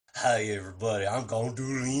Hey everybody, I'm gonna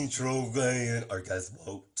do the intro again. Are you guys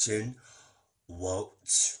watching?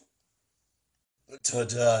 Watch.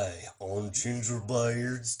 Today on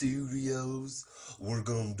Gingerbread Studios, we're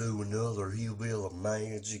gonna do another Hillbilly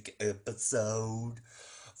Magic episode.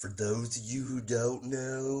 For those of you who don't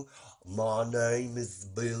know, my name is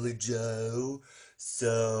Billy Joe.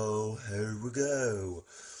 So here we go.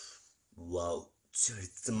 Watch.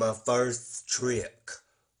 It's my first trick.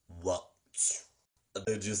 Watch.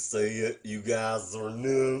 Did you see it? You guys are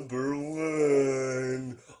number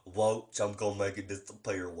one. Watch, I'm gonna make it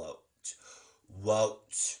disappear. Watch.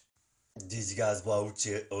 Watch. Did you guys watch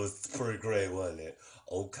it? Oh, it's pretty great, wasn't it?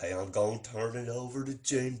 Okay, I'm gonna turn it over to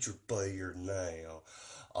Gingerbread now.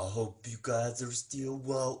 I hope you guys are still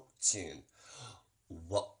watching.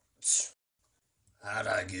 Watch. How'd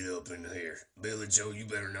I get up in here? Billy Joe, you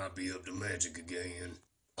better not be up to magic again.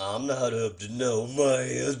 I'm not up to no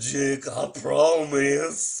magic, I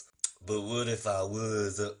promise. But what if I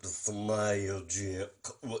was up to some magic?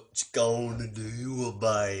 What you gonna do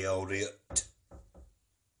about it?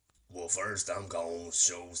 Well, first I'm gonna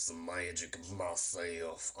show some magic of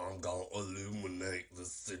myself. I'm gonna illuminate the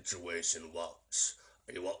situation. Watch.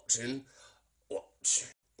 Are you watching? Watch.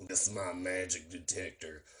 This is my magic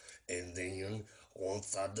detector. And then,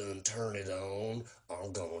 once I done turn it on,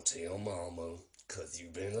 I'm gonna tell Mama, 'cause you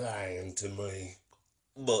been lying to me.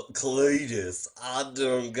 But Cletus, I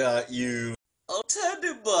done got you a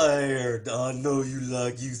teddy bear. I know you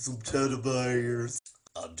like you some teddy bears.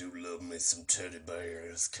 I do love me some teddy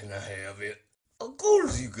bears. Can I have it? Of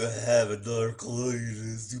course you can have it there,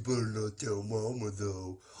 Cletus. You better not tell Mama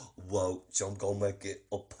though. Watch, I'm gonna make it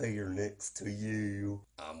appear next to you.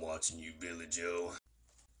 I'm watching you, Billy Joe.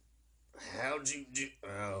 How'd you do?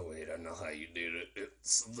 Oh, wait, I know how you did it.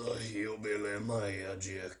 It's the hillbilly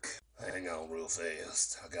magic. Hang on real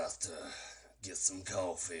fast. I got to get some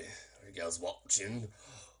coffee. Are you guys watching?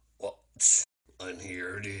 Watch. And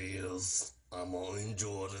here it is. I'm gonna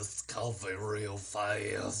enjoy this coffee real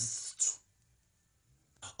fast.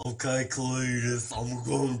 Okay, Cletus, I'm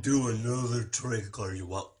gonna do another trick. Are you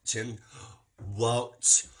watching?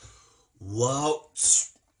 Watch. Watch.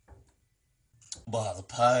 By the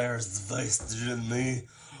powers vested in me,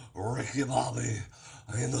 Ricky Bobby,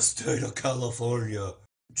 in the state of California,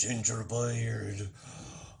 Gingerbread,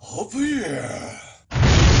 up here.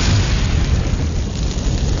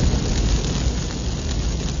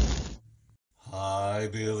 Hi,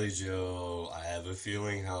 Billy Joe. I have a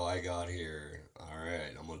feeling how I got here.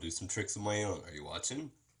 Alright, I'm gonna do some tricks of my own. Are you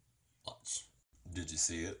watching? Watch. Did you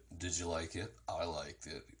see it? Did you like it? I liked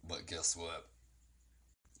it. But guess what?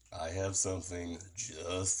 I have something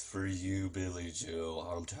just for you, Billy Joe.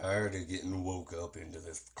 I'm tired of getting woke up into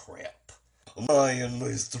this crap. Man,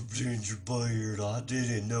 Mr. Gingerbread, I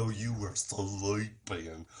didn't know you were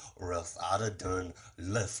sleeping, or else I'd have done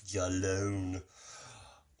left you alone.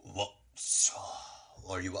 What?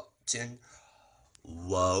 Are you watching?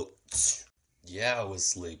 What? Yeah, I was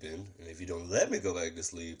sleeping, and if you don't let me go back to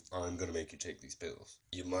sleep, I'm gonna make you take these pills.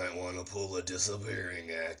 You might want to pull a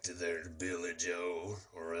disappearing act there, Billy Joe,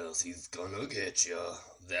 or else he's gonna get you.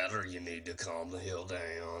 That or you need to calm the hell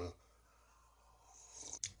down.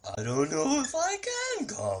 I don't know if I can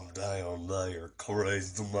calm down there,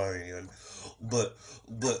 crazy man. But,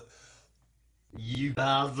 you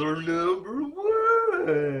guys are number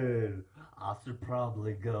one. I should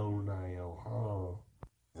probably go now, huh?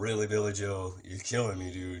 Really, Billy Joe, you're killing me,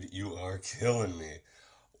 dude. You are killing me.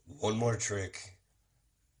 One more trick,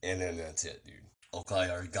 and then that's it, dude. Okay,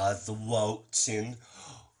 are you guys watching?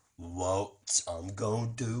 Watch. I'm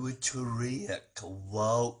gonna do a trick.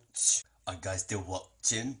 Watch. Are you guys still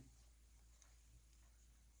watching?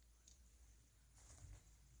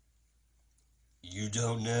 You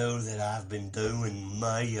don't know that I've been doing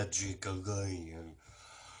magic again.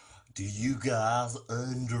 Do you guys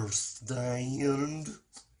understand?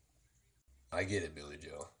 I get it, Billy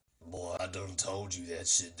Joe. Boy, I done told you that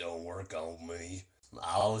shit don't work on me.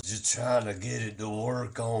 I was just trying to get it to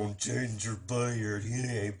work on Gingerbread. He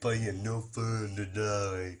ain't being no fun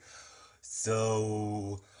today.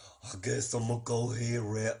 So, I guess I'm gonna go ahead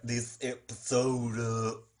and wrap this episode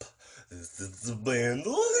up. This has been a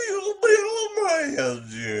little bit of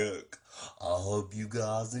magic. I hope you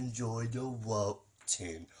guys enjoyed the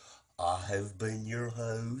watching. I have been your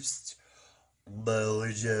host,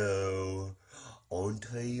 Billy Joe.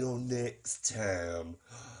 Until next time,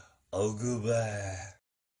 oh goodbye.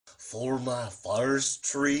 For my first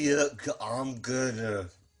trick, I'm gonna.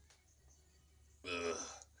 I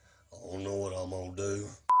don't know what I'm gonna do.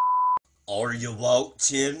 Are you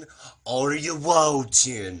watching? Are you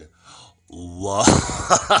watching? What?